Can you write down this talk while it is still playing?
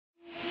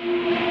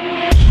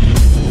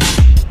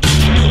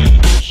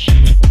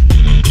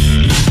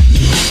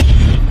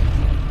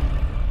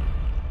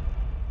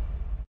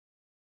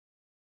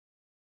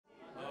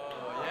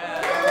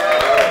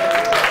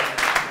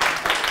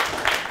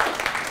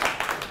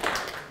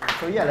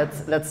So yeah,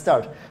 let's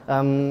start.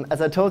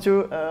 As I told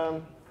you,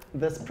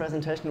 this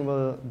presentation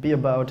will be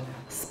about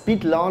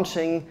speed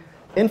launching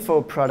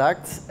info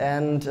products,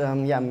 and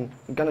yeah, I'm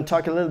going to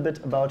talk a little bit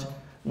about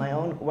my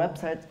own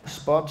website,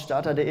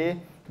 sportstarter.de,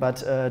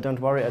 but don't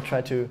worry, I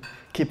try to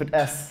keep it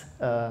as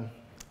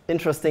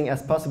interesting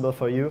as possible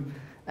for you.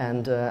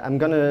 And I'm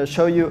going to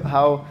show you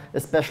how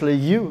especially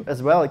you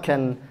as well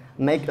can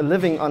make a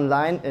living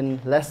online in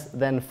less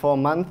than 4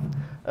 months,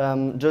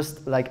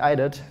 just like I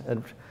did. It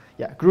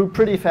yeah, grew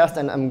pretty fast,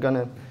 and I'm going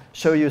to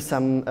show you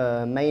some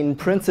main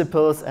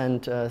principles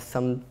and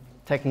some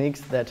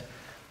techniques that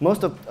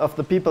most of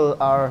the people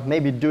are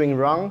maybe doing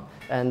wrong,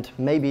 and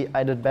maybe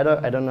I did better,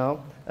 I don't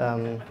know.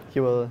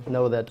 You will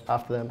know that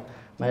after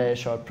my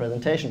short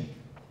presentation.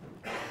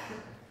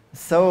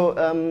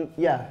 So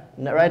yeah,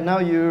 right now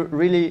you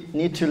really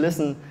need to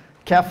listen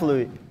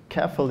carefully.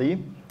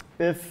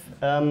 If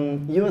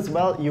you as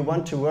well, you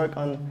want to work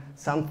on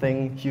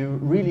something you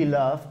really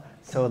love,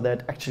 so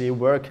that actually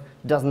work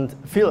doesn't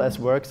feel as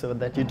work, so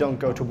that you don't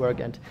go to work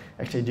and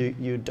actually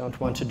you don't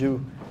want to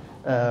do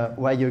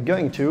where you're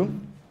going to.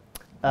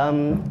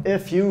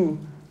 If you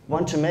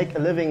want to make a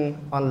living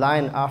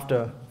online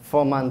after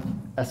 4 months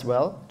as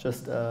well,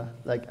 just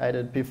like I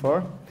did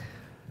before.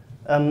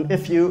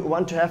 If you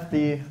want to have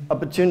the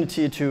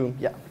opportunity to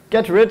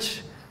get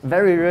rich,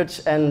 very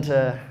rich, and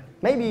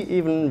maybe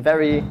even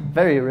very,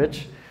 very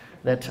rich,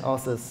 that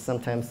also is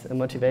sometimes a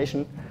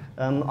motivation.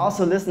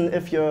 Also listen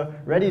if you're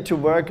ready to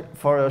work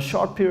for a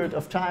short period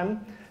of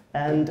time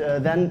and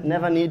then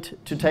never need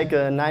to take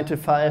a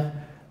 9-to-5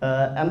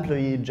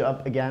 employee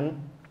job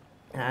again,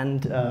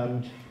 and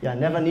yeah,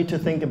 never need to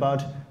think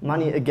about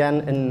money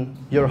again in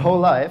your whole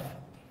life.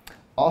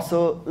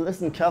 Also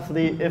listen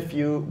carefully if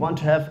you want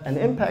to have an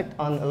impact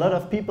on a lot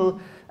of people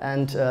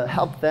and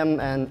help them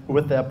and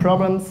with their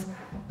problems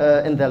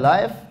in their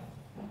life.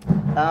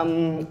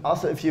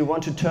 Also, if you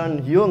want to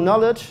turn your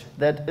knowledge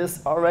that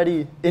is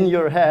already in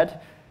your head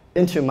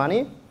into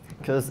money,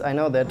 because I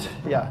know that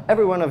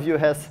every one of you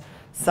has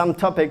some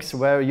topics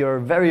where you're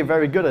very,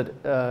 very good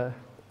at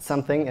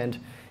something, and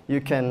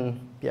you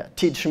can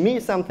teach me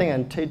something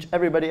and teach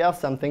everybody else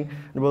something.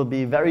 It will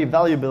be very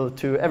valuable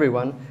to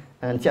everyone,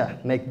 and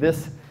make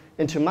this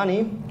into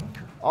money.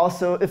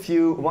 Also, if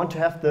you want to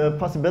have the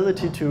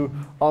possibility to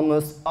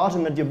almost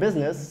automate your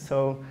business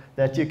so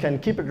that you can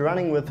keep it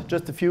running with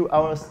just a few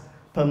hours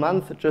per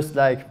month, just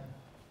like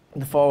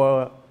the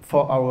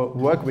 4-hour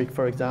work week,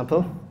 for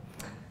example.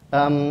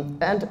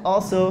 And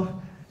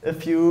also,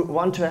 if you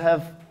want to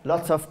have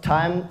lots of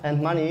time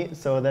and money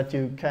so that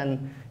you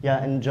can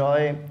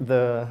enjoy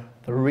the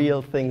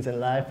real things in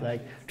life,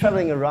 like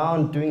traveling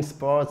around, doing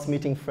sports,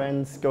 meeting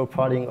friends, go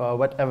partying, or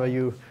whatever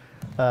you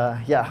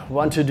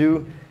want to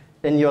do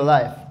in your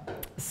life.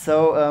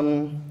 So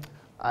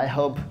I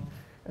hope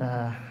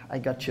I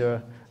got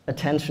your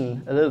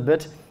attention a little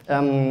bit.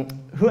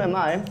 Who am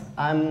I?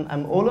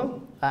 I'm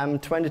Ole. I'm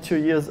 22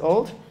 years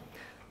old.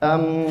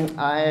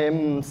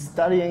 I'm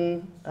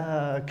studying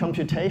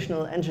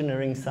computational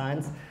engineering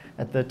science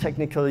at the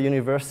Technical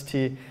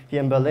University here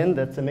in Berlin.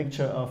 That's a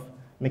mixture of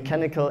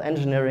mechanical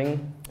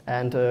engineering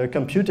and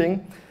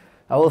computing.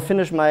 I will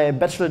finish my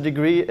bachelor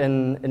degree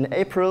in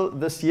April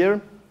this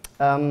year.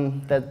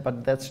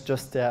 But that's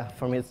just,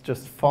 for me it's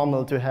just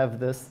formal to have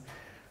this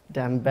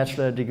damn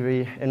bachelor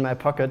degree in my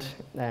pocket,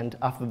 and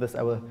after this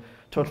I will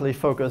totally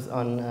focus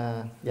on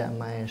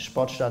my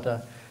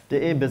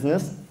sportstarter.de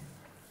business.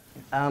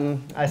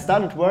 I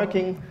started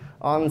working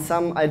on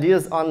some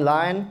ideas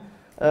online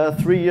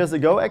 3 years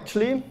ago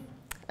actually,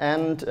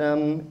 and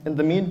in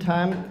the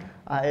meantime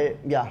I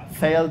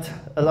failed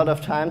a lot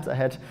of times. I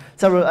had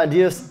several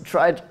ideas,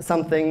 tried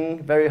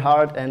something very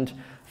hard and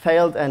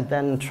failed, and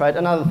then tried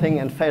another thing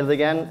and failed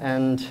again,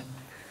 and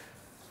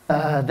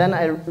then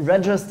I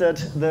registered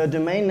the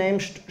domain name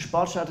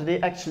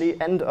sportstarter.de actually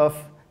end of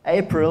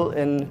April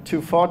in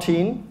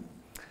 2014,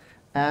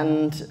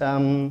 and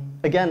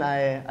again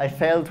I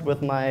failed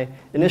with my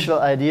initial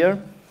idea.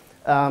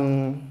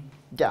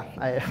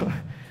 I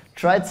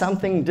tried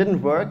something,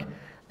 didn't work,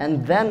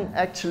 and then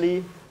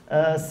actually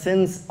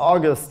since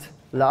August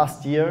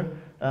last year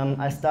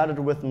I started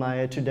with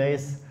my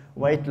today's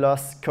weight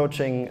loss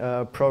coaching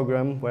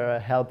program, where I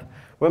help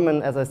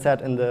women, as I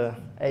said, in the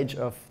age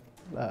of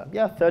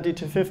 30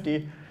 to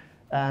 50.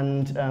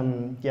 And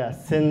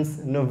since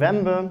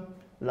November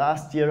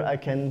last year, I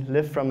can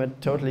live from it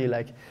totally,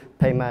 like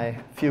pay my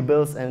few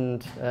bills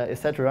and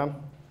etc.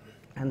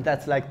 And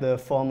that's like the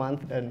 4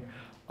 months in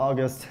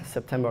August,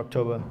 September,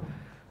 October,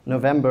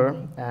 November.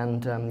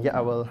 And I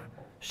will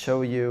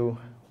show you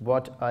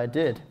what I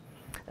did,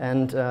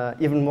 and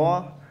even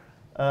more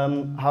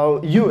how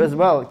you as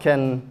well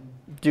can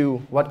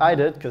do what I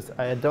did, because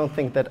I don't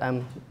think that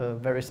I'm a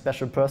very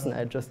special person.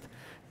 I just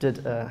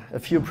did a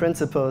few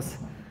principles,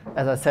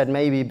 as I said,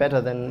 maybe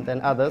better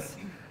than others.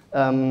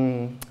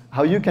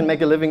 How you can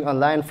make a living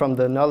online from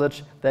the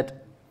knowledge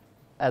that,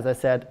 as I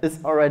said, is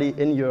already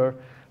in your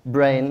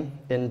brain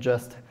in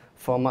just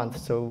 4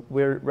 months. So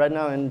we're right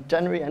now in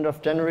January, end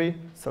of January,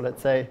 so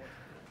let's say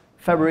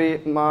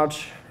February,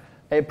 March,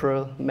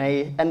 April,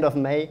 May, end of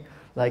May,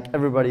 like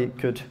everybody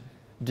could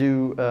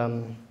do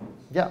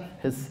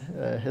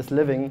his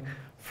living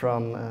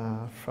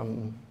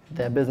from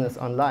their business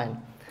online.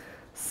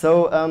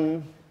 So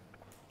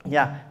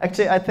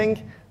actually I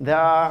think there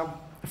are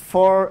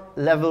 4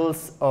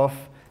 levels of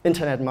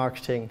internet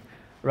marketing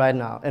right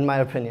now, in my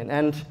opinion.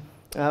 And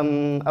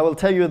I will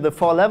tell you the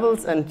 4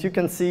 levels, and you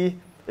can see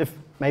if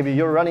maybe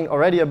you're running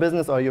already a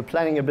business or you're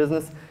planning a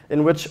business,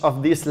 in which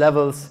of these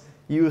levels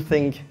you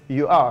think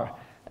you are.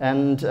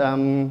 And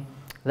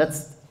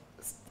let's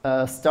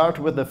start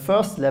with the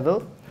first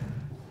level.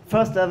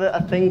 First level,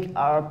 I think,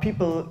 are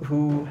people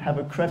who have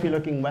a crappy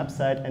looking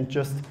website and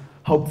just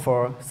hope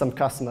for some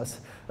customers.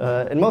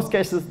 In most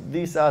cases,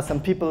 these are some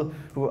people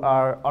who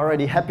are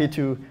already happy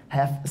to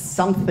have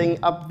something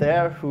up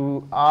there,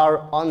 who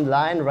are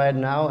online right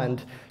now,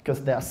 and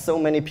because there are so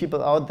many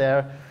people out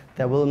there,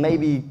 there will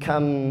maybe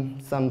come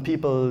some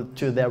people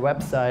to their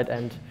website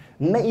and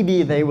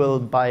maybe they will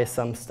buy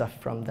some stuff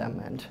from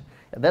them, and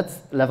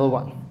that's level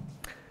 1.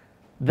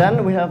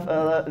 Then we have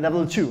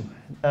level 2.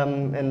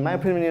 In my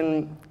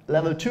opinion,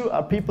 level 2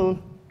 are people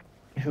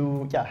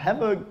who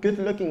have a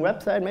good-looking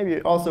website,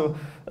 maybe also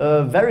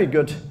a very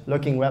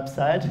good-looking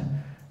website,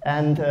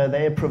 and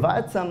they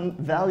provide some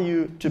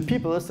value to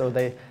people, so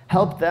they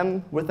help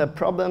them with their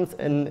problems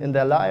in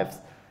their lives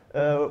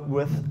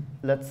with,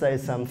 let's say,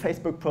 some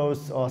Facebook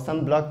posts or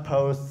some blog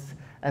posts,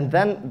 and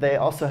then they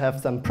also have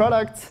some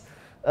products.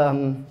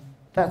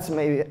 That's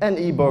maybe an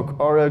ebook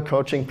or a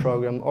coaching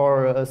program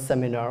or a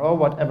seminar or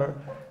whatever,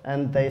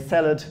 and they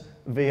sell it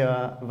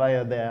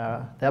via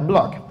their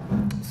blog.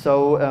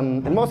 So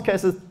in most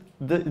cases,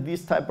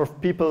 these type of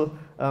people,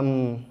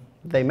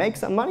 they make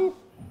some money,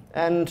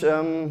 and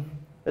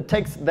it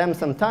takes them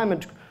some time.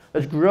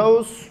 It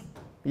grows,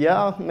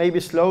 maybe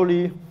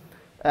slowly,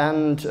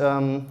 and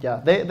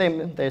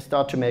they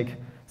start to make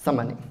some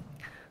money.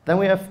 Then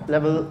we have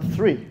level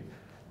 3.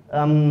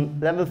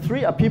 Level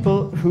 3 are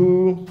people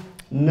who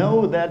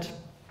know that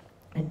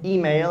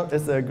email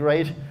is a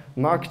great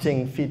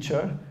marketing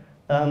feature,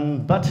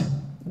 but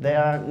they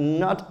are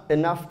not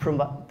enough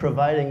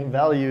providing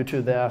value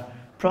to their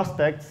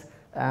prospects,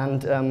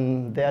 and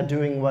they are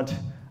doing what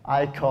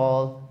I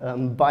call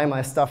buy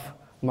my stuff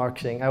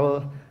marketing. I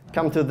will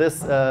come to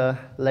this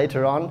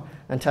later on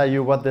and tell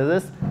you what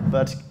this is,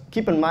 but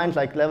keep in mind,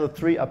 like, level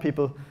 3 are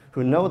people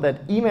who know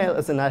that email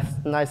is a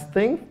nice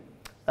thing,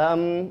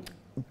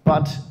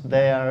 but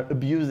they are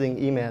abusing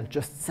email,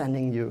 just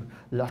sending you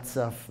lots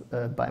of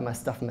buy my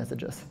stuff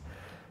messages.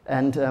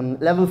 And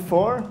level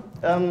 4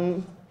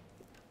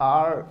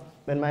 are,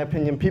 in my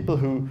opinion, people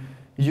who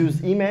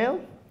use email,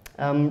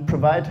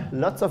 provide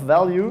lots of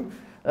value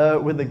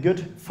with a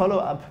good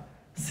follow-up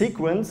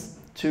sequence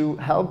to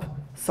help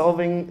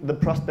solving the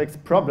prospect's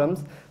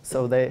problems.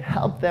 So they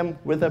help them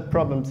with their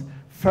problems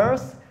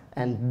first,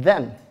 and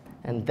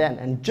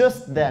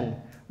just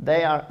then,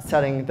 they are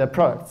selling their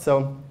product.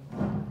 So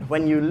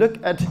when you look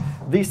at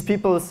these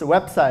people's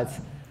websites,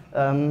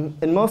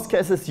 in most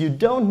cases, you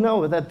don't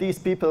know that these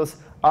people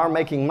are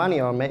making money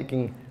or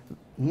making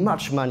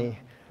much money.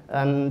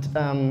 And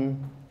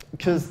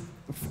because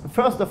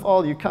first of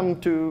all, you come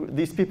to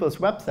these people's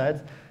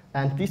websites,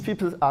 and these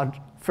people are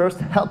first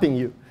helping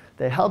you.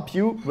 They help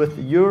you with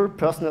your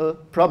personal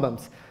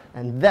problems.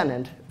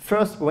 And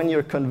first, when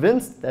you're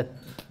convinced that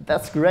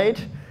that's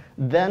great,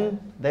 then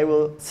they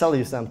will sell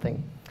you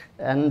something.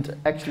 And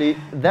actually,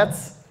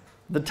 that's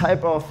the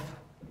type of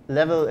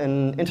level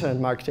in internet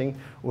marketing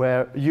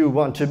where you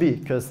want to be,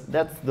 because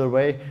that's the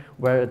way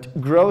where it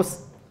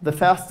grows the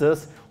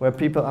fastest, where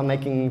people are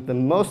making the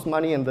most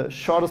money in the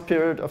shortest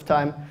period of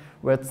time,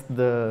 where it's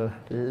the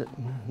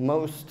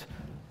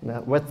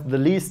with the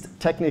least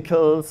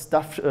technical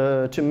stuff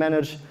to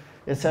manage,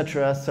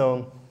 etc.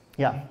 So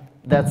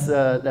that's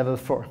level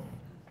 4.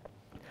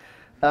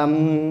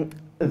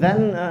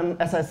 Then,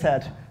 as I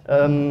said,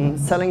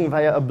 selling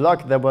via a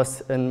blog, there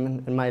was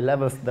in my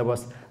levels, there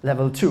was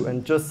level 2,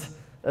 and just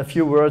a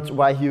few words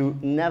why you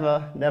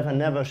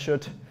never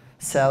should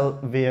sell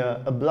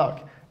via a blog,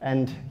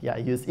 and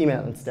use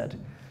email instead.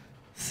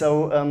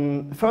 So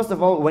first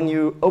of all, when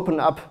you open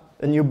up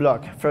a new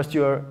blog, first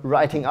you're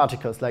writing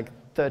articles, like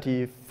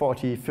 30,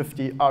 40,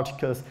 50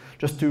 articles,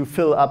 just to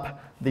fill up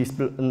this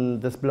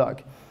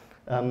blog.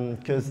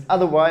 Because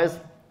otherwise,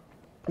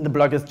 the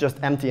blog is just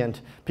empty and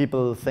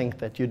people think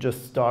that you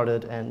just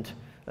started and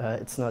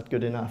it's not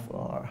good enough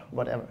or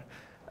whatever.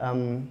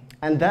 And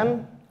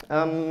then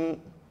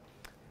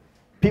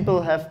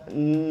people have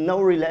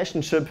no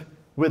relationship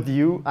with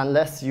you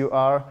unless you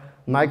are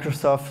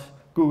Microsoft,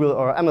 Google,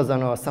 or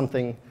Amazon, or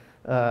something,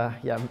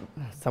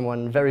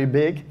 someone very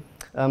big.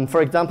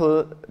 For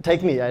example,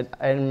 take me.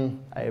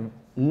 I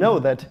know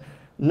that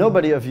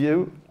nobody of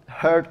you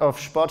heard of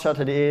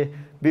Sportcharter.de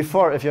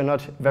before if you're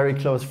not very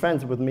close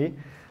friends with me.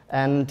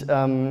 And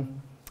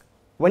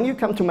when you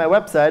come to my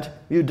website,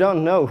 you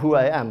don't know who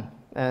I am,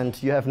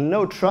 and you have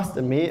no trust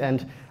in me,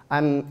 and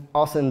I'm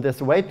also in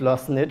this weight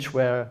loss niche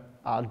where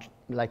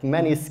like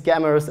many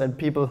scammers and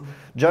people,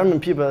 German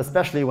people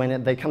especially,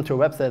 when they come to a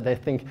website, they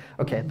think,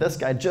 okay, this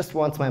guy just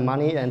wants my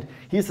money and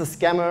he's a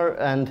scammer,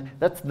 and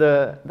that's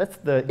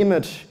the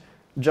image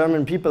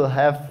German people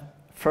have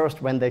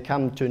first when they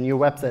come to a new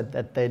website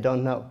that they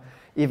don't know.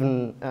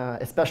 Even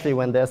especially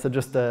when there's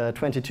just a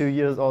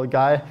 22-year-old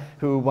guy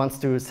who wants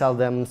to sell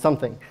them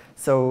something.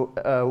 So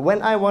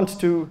when I want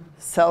to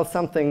sell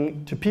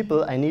something to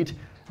people, I need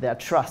their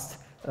trust.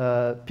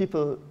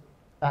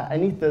 I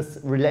need this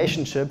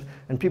relationship,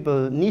 and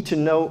people need to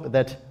know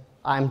that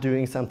I'm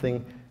doing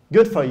something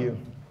good for you.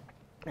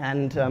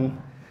 And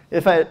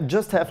if I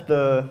just have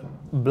the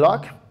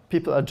blog,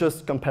 people are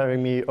just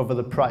comparing me over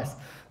the price.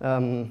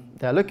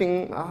 They're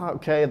looking,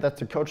 okay,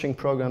 that's a coaching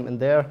program in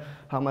there.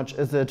 How much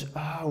is it?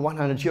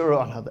 100 euro.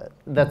 Oh, no,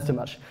 that's too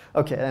much.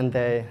 Okay, and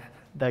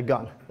they're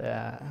gone.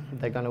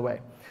 They're gone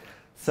away.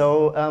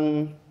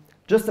 So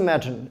just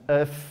imagine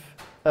if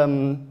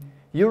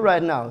you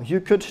right now,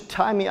 you could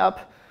tie me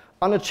up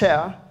on a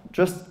chair,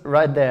 just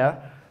right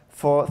there,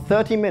 for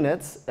 30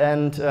 minutes,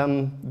 and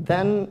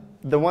then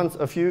the ones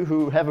of you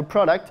who have a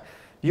product,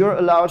 you're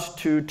allowed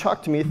to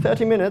talk to me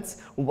 30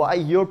 minutes why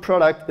your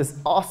product is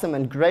awesome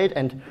and great,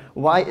 and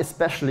why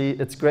especially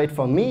it's great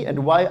for me, and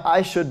why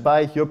I should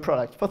buy your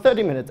product for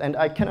 30 minutes. And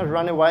I cannot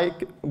run away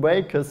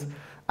because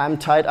I'm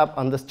tied up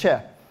on this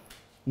chair.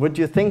 Would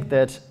you think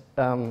that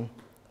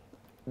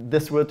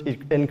this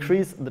would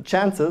increase the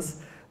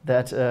chances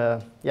that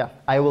yeah,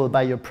 I will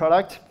buy your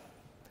product?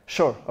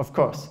 Sure, of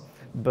course.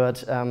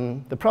 But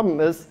the problem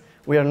is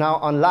we are now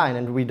online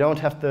and we don't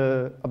have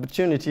the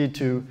opportunity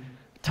to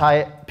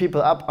tie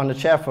people up on a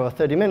chair for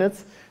 30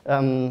 minutes.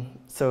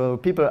 So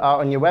people are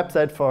on your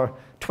website for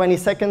 20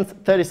 seconds,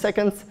 30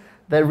 seconds.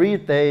 They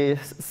read, they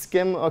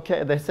skim,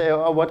 okay, they say,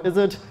 oh, what is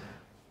it?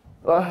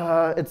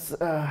 It's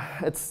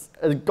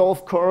a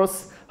golf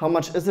course. How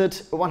much is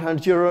it?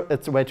 100 euro.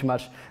 It's way too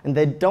much. And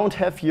they don't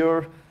have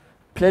your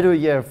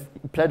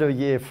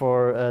plaidoyer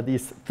for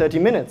these 30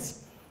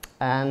 minutes.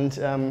 And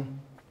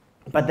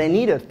but they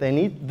need it. They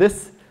need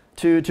this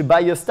to buy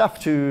your stuff,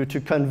 to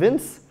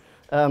convince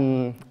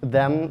them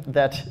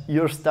that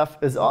your stuff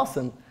is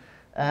awesome.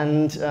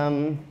 And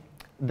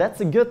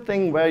that's a good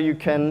thing where you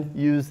can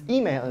use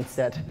email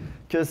instead.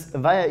 Because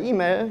via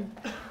email,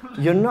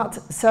 you're not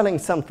selling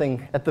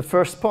something at the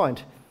first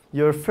point.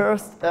 You're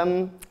first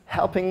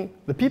helping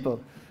the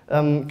people.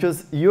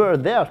 Because you're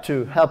there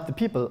to help the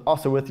people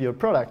also with your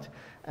product.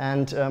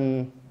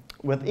 And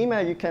with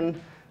email, you can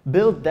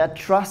build that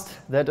trust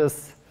that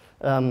is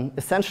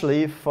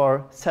essentially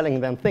for selling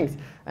them things,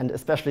 and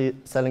especially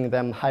selling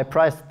them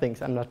high-priced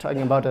things. I'm not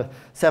talking about a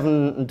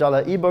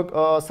 $7 ebook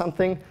or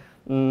something.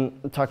 I'm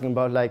talking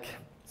about like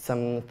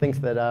some things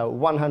that are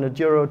 100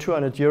 euro,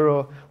 200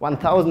 euro,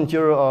 1,000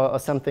 euro, or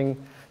something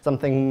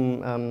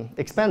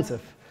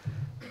expensive.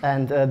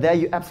 And there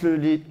you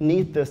absolutely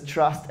need this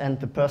trust and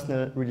the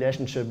personal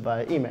relationship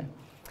via email.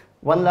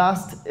 One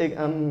last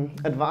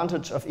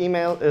advantage of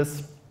email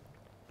is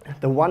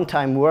the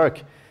one-time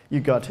work you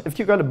got. If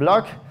you got a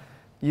blog,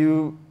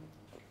 you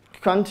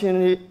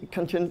continually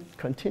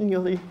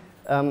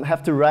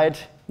have to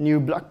write new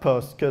blog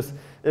posts, because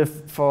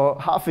if for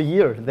half a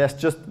year there's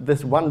just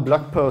this one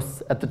blog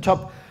post at the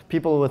top,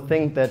 people would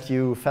think that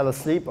you fell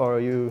asleep or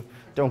you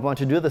don't want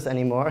to do this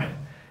anymore.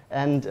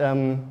 And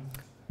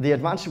the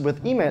advantage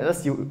with email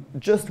is you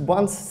just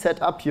once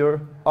set up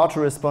your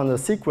autoresponder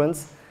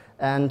sequence,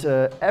 and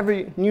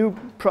every new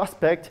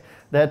prospect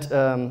that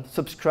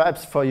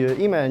subscribes for your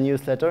email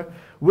newsletter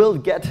will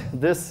get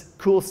this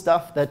cool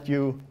stuff that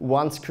you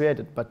once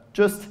created, but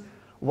just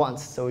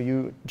once. So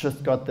you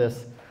just got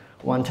this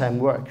one-time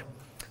work.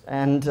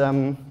 And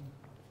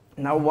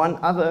now one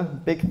other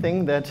big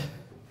thing that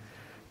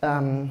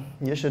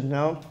you should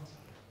know,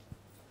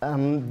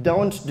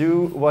 don't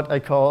do what I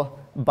call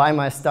buy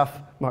my stuff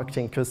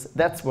marketing, because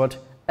that's what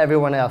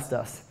everyone else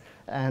does.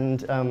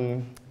 And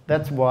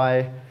that's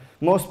why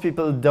most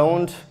people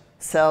don't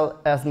sell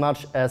as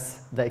much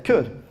as they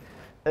could.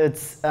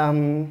 It's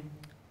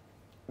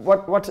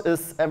what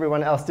is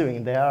everyone else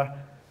doing? They are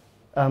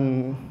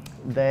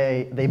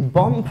they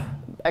bomb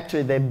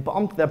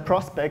their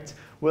prospects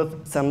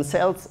with some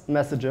sales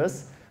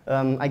messages.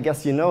 I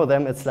guess you know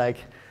them. It's like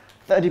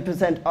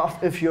 30%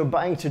 off if you're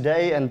buying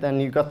today, and then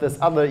you got this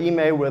other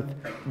email with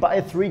buy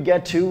 3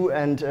 get 2,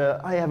 and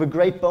I have a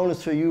great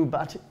bonus for you,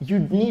 but you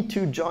need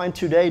to join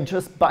today,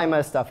 just buy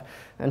my stuff.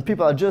 And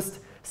people are just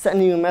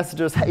sending you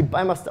messages, hey,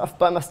 buy my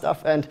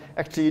stuff, and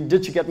actually,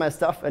 did you get my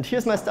stuff? And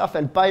here's my stuff,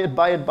 and buy it,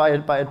 buy it, buy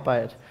it, buy it, buy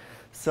it.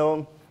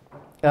 So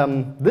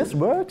this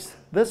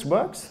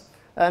works,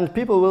 and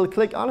people will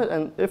click on it,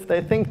 and if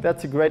they think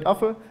that's a great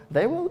offer,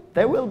 they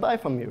will buy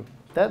from you.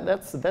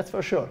 That's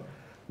for sure.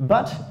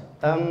 But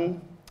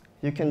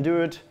you can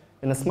do it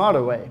in a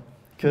smarter way,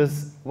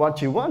 because what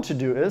you want to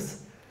do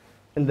is,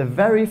 in the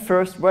very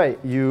first way,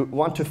 you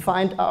want to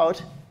find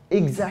out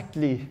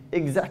exactly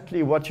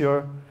what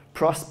your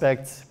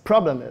prospect's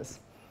problem is.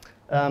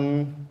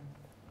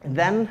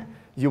 Then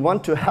you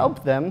want to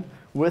help them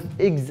with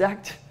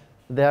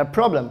their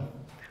problem,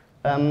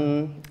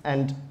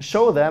 and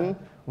show them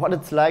what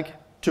it's like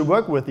to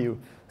work with you.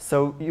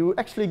 So you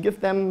actually give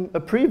them a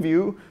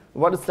preview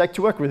what it's like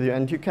to work with you,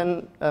 and you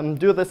can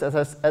do this, as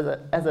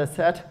I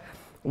said,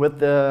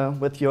 with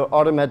your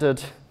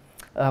automated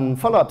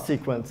follow-up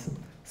sequence.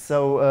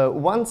 So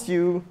once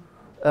you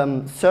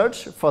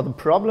search for the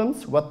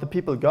problems, what the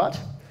people got,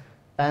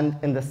 and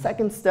in the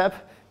second step,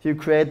 you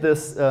create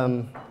this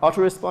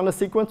autoresponder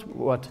sequence,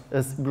 what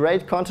is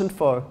great content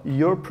for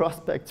your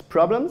prospect's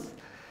problems.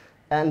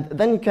 And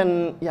then you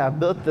can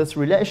build this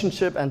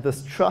relationship and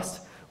this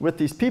trust with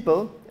these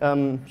people.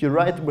 You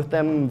write with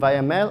them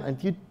via mail,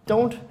 and you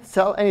don't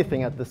sell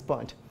anything at this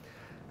point.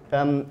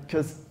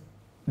 Because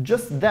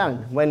just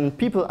then, when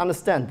people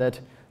understand that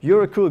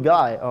you're a cool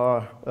guy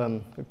or a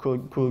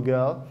cool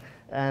girl,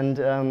 and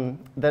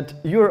that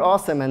you're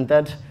awesome and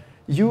that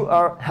you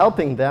are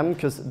helping them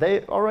because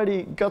they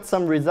already got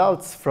some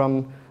results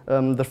from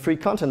the free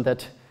content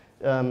that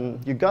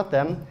you got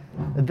them,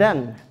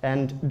 then,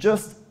 and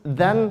just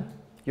then,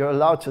 you're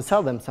allowed to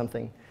sell them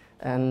something.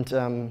 And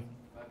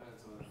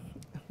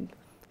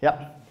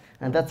yeah,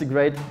 and that's a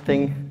great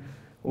thing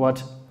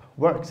what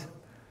works.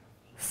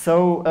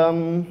 So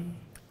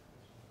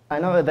I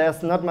know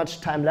there's not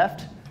much time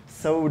left,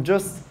 so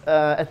just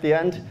at the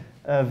end,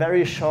 a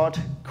very short,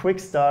 quick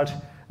start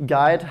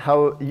guide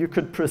how you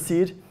could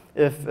proceed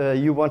if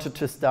you wanted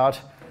to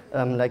start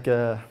like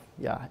a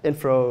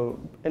info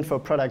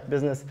product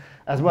business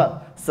as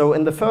well. So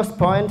in the first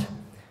point,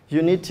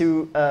 you need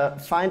to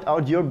find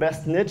out your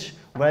best niche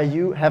where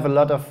you have a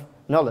lot of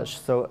knowledge.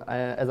 So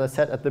as I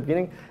said at the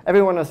beginning,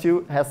 every one of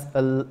you has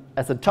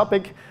a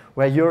topic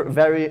where you're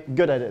very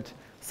good at it.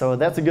 So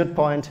that's a good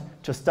point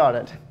to start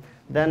at.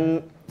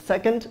 Then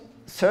second,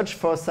 search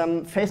for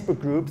some Facebook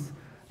groups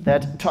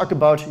that talk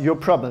about your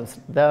problems.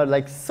 There are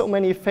like so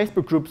many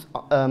Facebook groups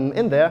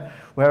in there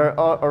where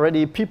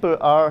already people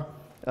are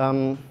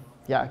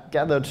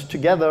gathered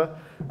together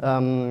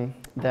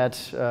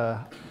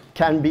that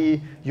can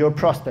be your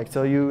prospect.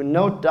 So you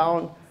note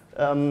down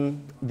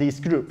these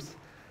groups.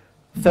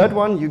 Third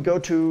one, you go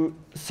to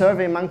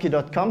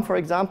surveymonkey.com, for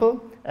example,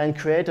 and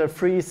create a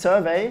free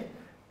survey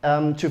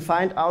to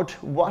find out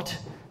what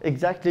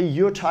exactly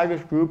your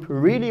target group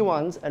really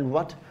wants and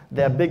what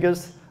their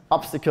biggest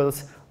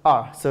obstacles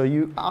are. So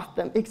you ask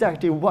them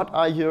exactly what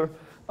are your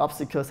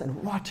obstacles and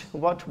what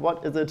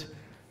is it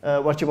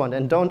what you want.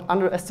 And don't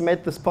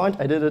underestimate this point.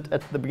 I did it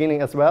at the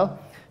beginning as well.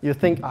 You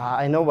think,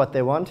 I know what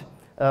they want.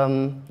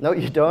 No,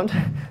 you don't.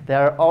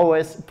 There are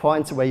always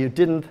points where you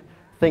didn't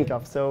think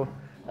of. So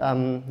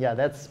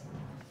that's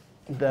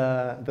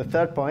the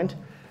third point.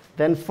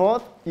 Then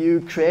fourth,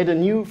 you create a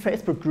new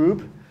Facebook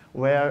group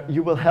where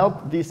you will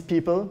help these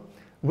people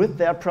with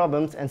their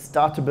problems and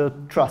start to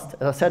build trust.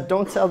 As I said,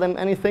 don't sell them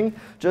anything.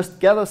 Just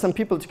gather some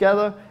people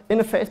together in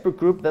a Facebook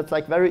group that's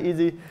like very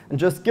easy and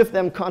just give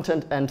them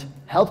content and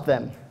help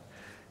them.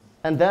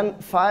 And then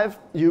 5,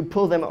 you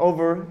pull them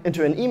over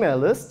into an email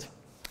list.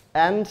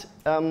 And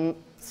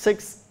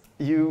 6,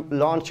 you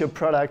launch your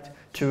product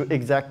to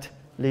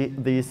exactly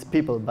these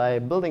people by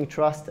building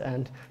trust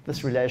and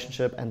this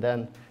relationship, and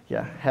then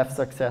have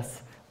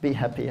success, be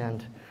happy,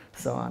 and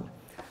so on.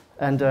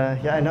 And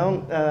I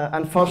know,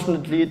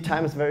 unfortunately,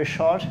 time is very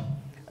short,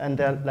 and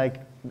there are like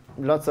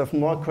lots of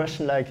more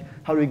questions like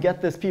how do you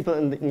get these people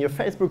in your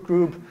Facebook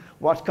group?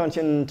 What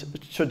content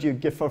should you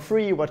give for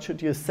free? What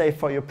should you say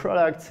for your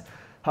products?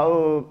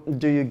 How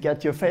do you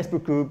get your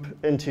Facebook group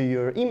into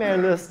your email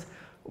list?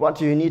 What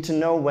do you need to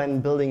know when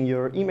building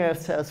your email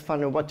sales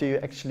funnel?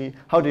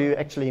 How do you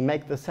actually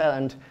make the sale,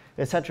 and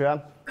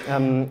etc. I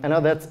know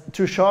that's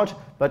too short,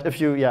 but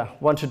if you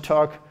want to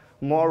talk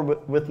more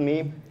with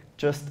me,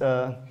 just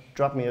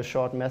drop me a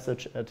short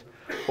message at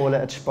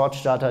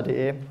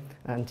ole@sportstarter.de,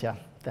 and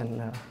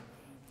then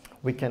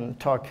we can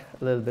talk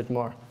a little bit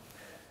more.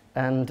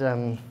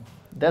 And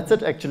that's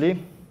it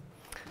actually.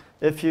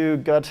 If you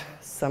got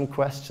some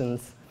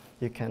questions,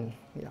 you can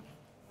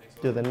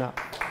do them now.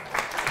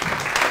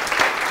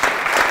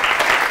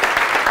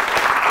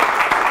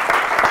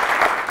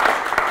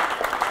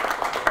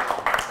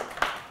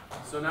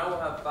 So now we'll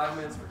have 5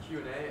 minutes for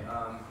Q&A.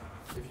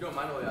 If you don't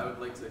mind, Ole, I would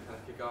like to kind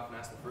of kick off and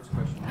ask the first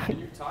question. Can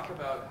you talk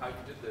about how you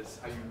did this,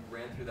 how you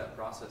ran through that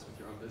process with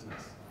your own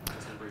business?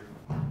 Just in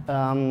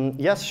brief.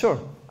 Yes, sure.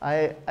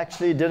 I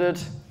actually did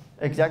it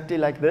exactly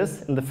like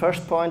this. In the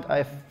first point,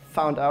 I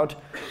found out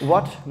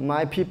what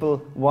my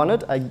people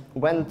wanted. I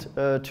went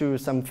to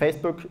some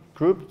Facebook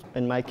groups,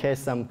 in my case,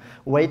 some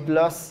weight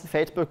loss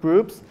Facebook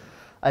groups.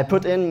 I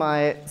put in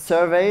my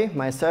survey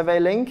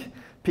link.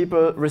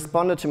 People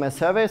responded to my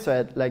survey, so I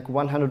had like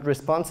 100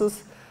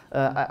 responses.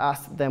 I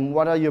asked them,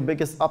 what are your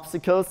biggest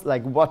obstacles?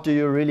 Like, what do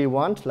you really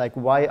want? Like,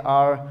 why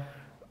are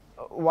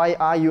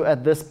you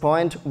at this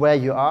point where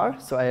you are?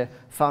 So I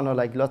found out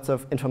like lots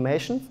of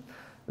information.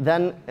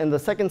 Then in the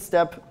second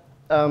step,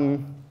 I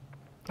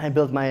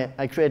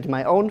created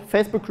my own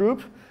Facebook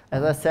group,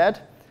 as I said,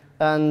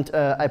 and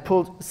I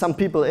pulled some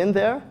people in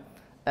there.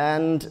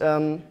 And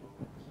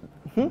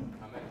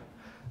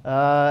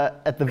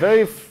at the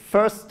very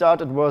first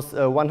start, it was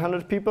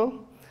 100 people.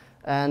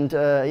 And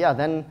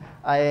then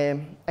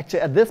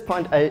at this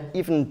point, I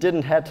even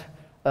didn't have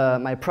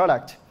my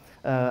product.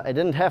 I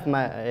didn't have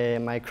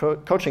my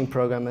coaching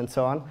program and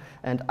so on,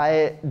 and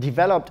I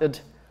developed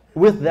it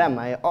with them.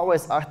 I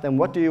always asked them,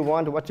 what do you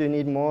want, what do you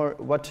need more,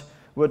 what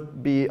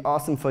would be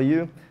awesome for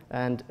you?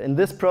 And in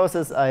this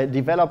process, I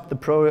developed the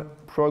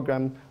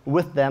program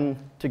with them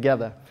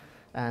together.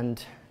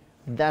 And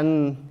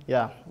then,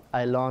 yeah,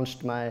 I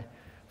launched my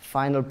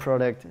final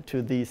product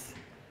to these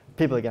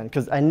people again,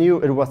 because I knew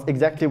it was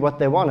exactly what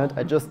they wanted.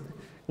 I just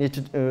need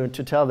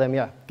to tell them,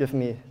 yeah, give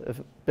me a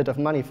bit of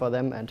money for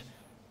them, and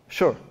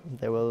sure,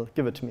 they will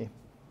give it to me.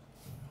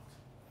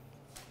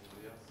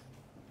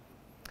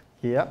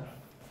 Yeah.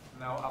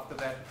 Now, after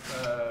that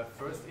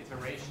first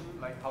iteration,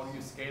 like, how do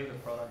you scale the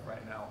product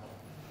right now?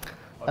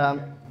 How do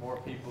you get more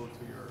people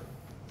to your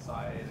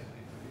site and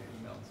into your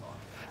email and so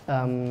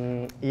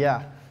on?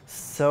 Yeah.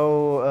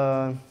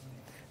 So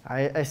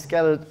I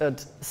scaled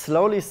it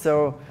slowly.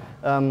 So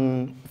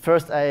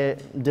first I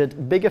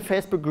did bigger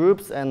Facebook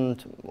groups,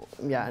 and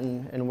yeah,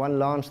 in one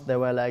launch there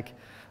were like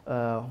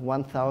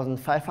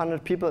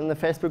 1,500 people in the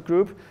Facebook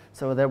group.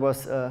 So there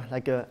was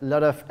like a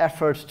lot of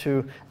effort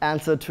to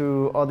answer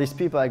to all these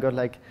people. I got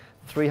like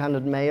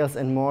 300 mails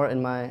and more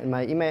in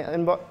my email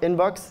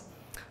inbox.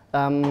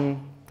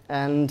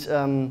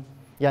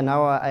 Yeah,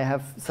 now I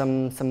have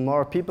some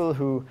more people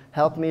who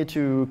help me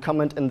to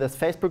comment in this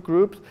Facebook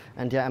group,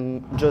 and yeah,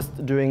 I'm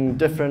just doing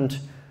different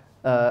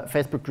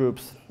Facebook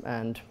groups,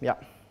 and yeah.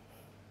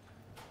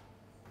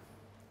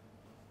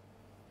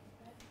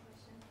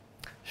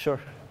 Sure.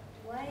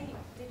 Why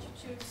did you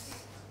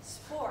choose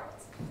sport?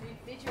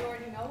 Did you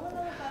already know a little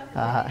about it?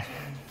 Or did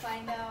you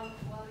find out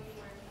while you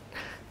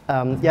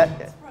were?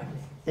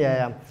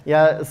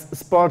 Yeah.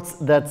 Sports.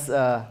 That's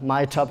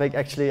my topic.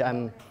 Actually,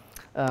 I'm.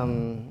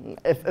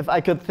 If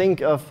I could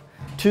think of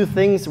two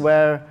things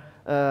where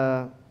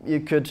you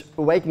could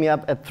wake me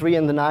up at 3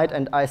 in the night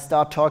and I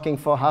start talking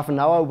for half an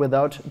hour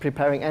without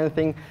preparing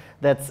anything,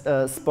 that's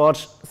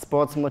sports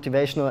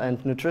motivational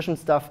and nutrition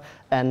stuff,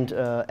 and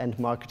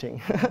marketing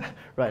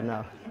right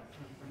now.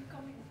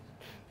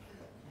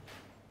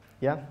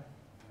 Yeah.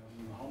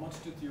 How much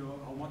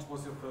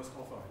was your first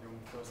offer, your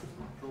first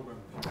program?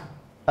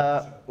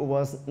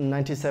 Was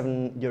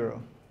 €97.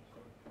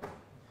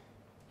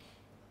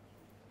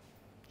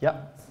 Yeah.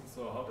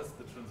 So how does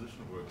the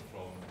transition work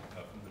from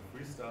the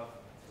free stuff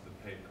to the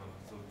paid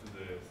content, so to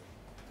the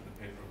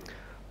paid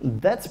program?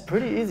 That's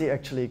pretty easy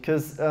actually,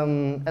 because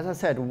as I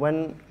said,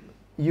 when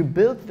you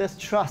build this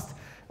trust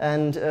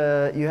and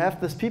you have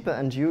these people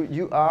and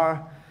you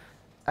are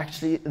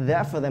actually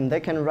there for them, they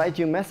can write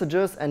you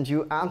messages and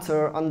you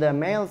answer on their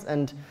mails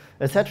and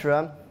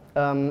etc.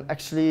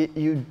 Actually,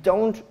 you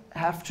don't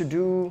have to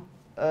do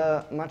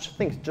much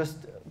things.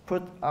 Just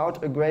put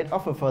out a great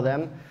offer for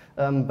them,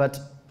 but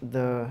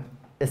the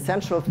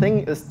essential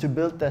thing is to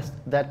build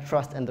that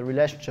trust and the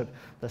relationship.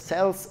 The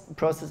sales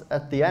process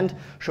at the end,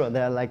 sure,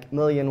 there are like a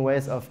million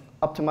ways of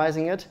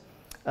optimizing it.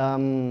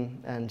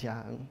 And yeah,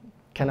 I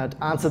cannot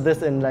answer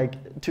this in like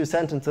 2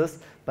 sentences,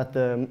 but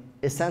the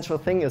essential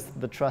thing is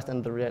the trust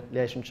and the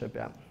relationship,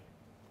 yeah.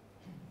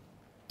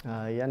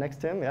 Yeah, next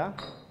to him, yeah?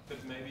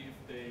 But maybe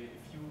if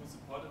you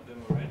supported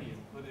them already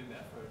and put in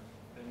effort,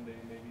 then they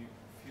maybe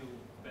feel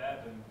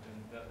bad and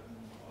that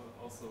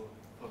also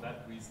for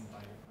that reason.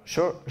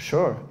 Sure.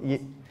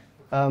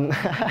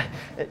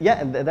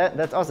 Yeah,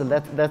 that's awesome.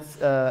 That's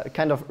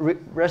kind of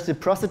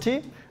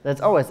reciprocity.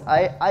 That's always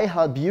I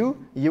help you,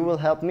 you will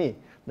help me.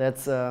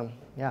 That's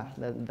yeah,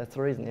 that's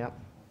the reason. Yeah.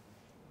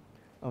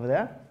 Over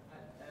there.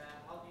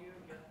 How do you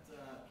get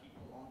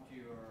people onto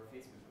your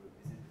Facebook group?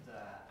 Is it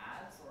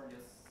ads or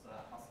just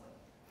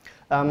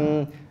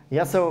hustling?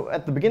 Yeah. So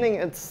at the beginning,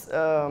 it's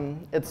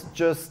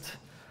just.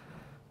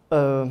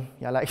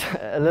 Yeah, like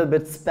a little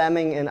bit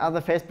spamming in other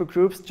Facebook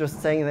groups,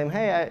 just saying to them,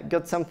 hey, I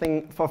got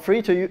something for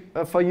free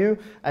for you.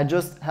 I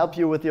just help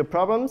you with your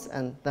problems,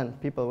 and then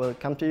people will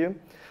come to you.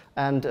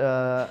 And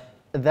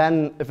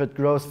then if it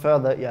grows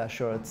further, yeah,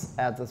 sure, it's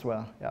ads as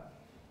well. Yeah.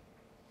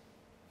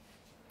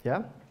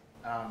 Yeah?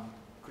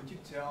 Could you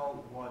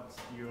tell what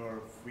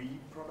your free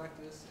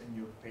product is and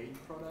your paid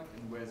product,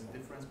 and where's the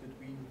difference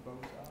between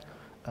both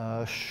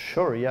are?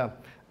 Sure, yeah.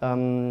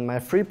 My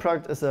free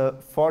product is a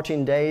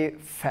 14-day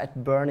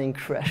fat-burning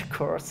crash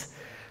course.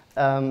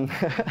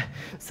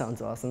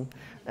 Sounds awesome.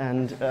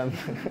 And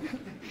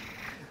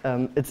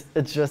it's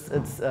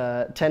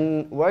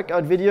 10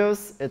 workout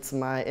videos. It's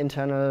my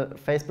internal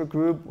Facebook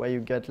group where you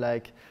get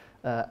like,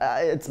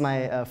 it's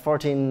my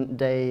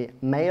 14-day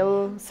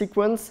mail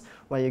sequence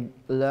where you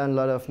learn a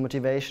lot of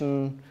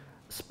motivation,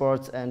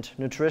 sports, and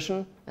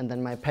nutrition. And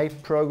then my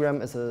paid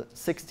program is a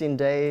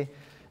 16-day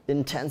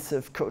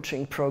intensive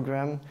coaching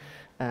program,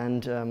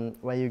 and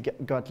where you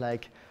got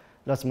like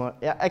lots more.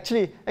 Yeah,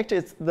 actually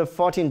it's the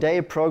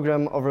 14-day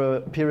program over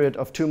a period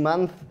of 2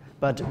 months,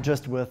 but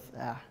just with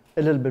a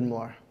little bit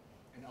more.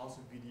 And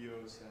also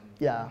videos and.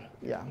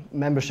 Yeah,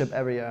 membership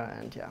area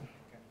and yeah.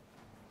 Okay.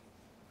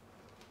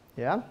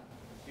 Yeah.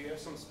 Do you have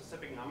some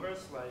specific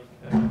numbers, like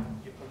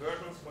your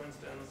conversions, for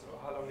instance, or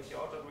how long is your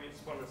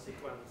autoresponder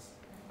sequence?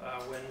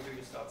 when do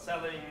you start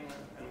selling,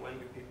 and when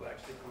do people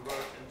actually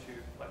convert into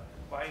like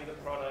buying the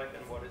product,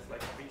 and what is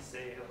like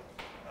pre-sale?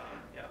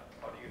 Yeah,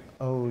 how do you?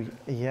 Oh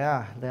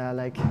yeah, there are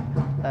like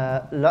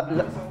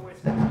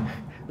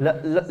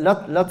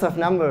lots of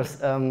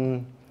numbers.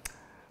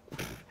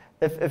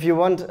 If you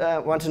want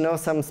to know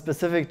some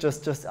specific,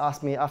 just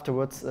ask me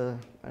afterwards. I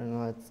don't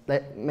know. It's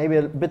like maybe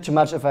a bit too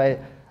much if I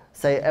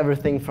say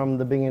everything from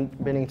the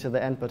beginning to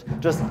the end, but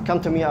just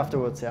come to me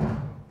afterwards. Yeah.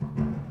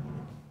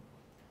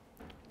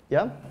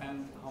 Yeah.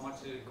 And how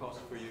much did it cost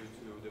for you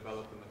to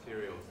develop the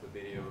materials, the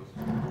videos?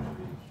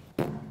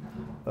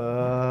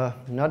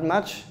 Not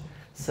much.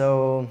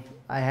 So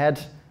I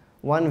had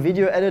one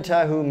video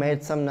editor who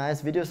made some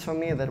nice videos for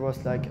me. That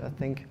was like, I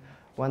think,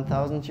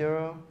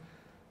 €1,000.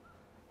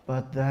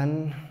 But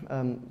then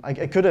I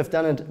could have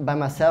done it by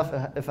myself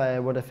if I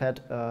would have had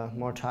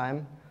more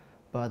time.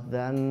 But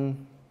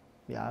then,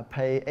 yeah, I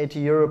pay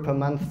 €80 per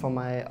month for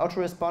my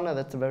autoresponder.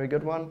 That's a very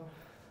good one.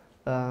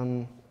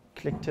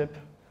 Click tip.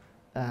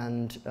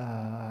 And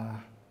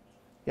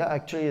yeah,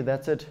 actually,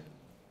 that's it.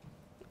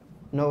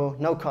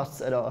 No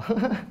costs at all.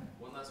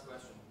 One last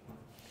question.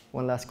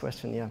 One last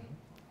question, yeah.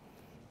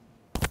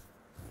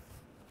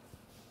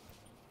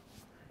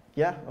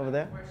 Yeah, over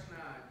there. Question,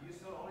 do you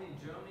sell only in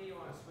Germany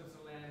or in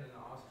Switzerland and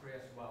Austria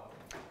as well?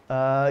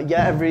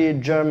 Yeah, every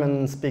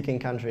German-speaking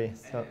country.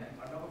 So. And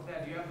on top of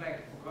that, do you have like,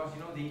 because you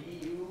know the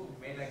EU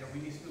made like a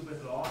really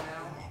stupid law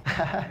now.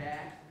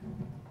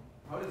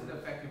 How does it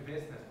affect your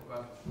business?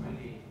 Because it's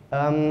really.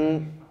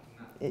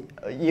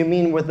 You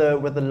mean with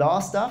the law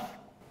stuff?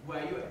 Well,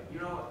 you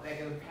know, like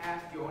in the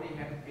past, you only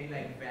had to pay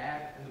like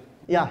VAT in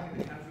the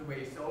country where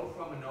you sold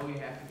from, and now you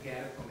have to get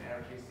it from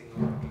every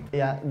single thing.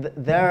 Yeah,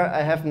 there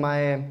I have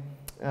my, I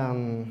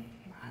don't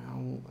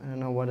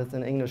know what it's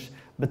in English.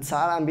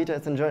 Bezahlanbieter,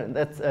 it's in German.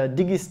 That's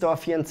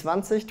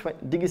Digistore24,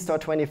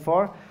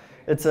 Digistore24.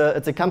 It's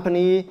a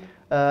company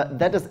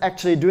that is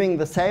actually doing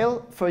the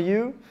sale for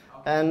you.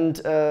 And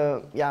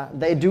yeah,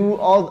 they do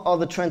all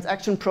the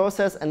transaction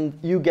process, and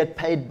you get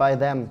paid by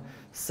them.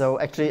 So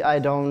actually, I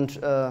don't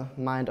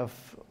mind of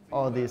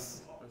all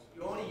these.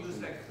 You only use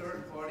like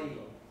third-party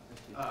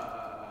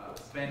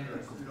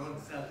vendors. You don't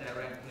sell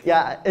directly.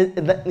 Yeah,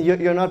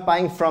 you're not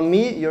buying from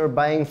me. You're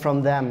buying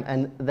from them,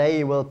 and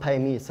they will pay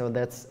me. So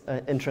that's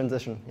in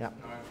transition. Yeah.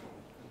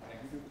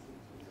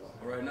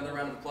 All right, another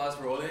round of applause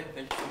for Ole.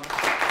 Thank you so much.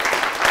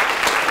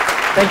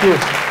 Thank you.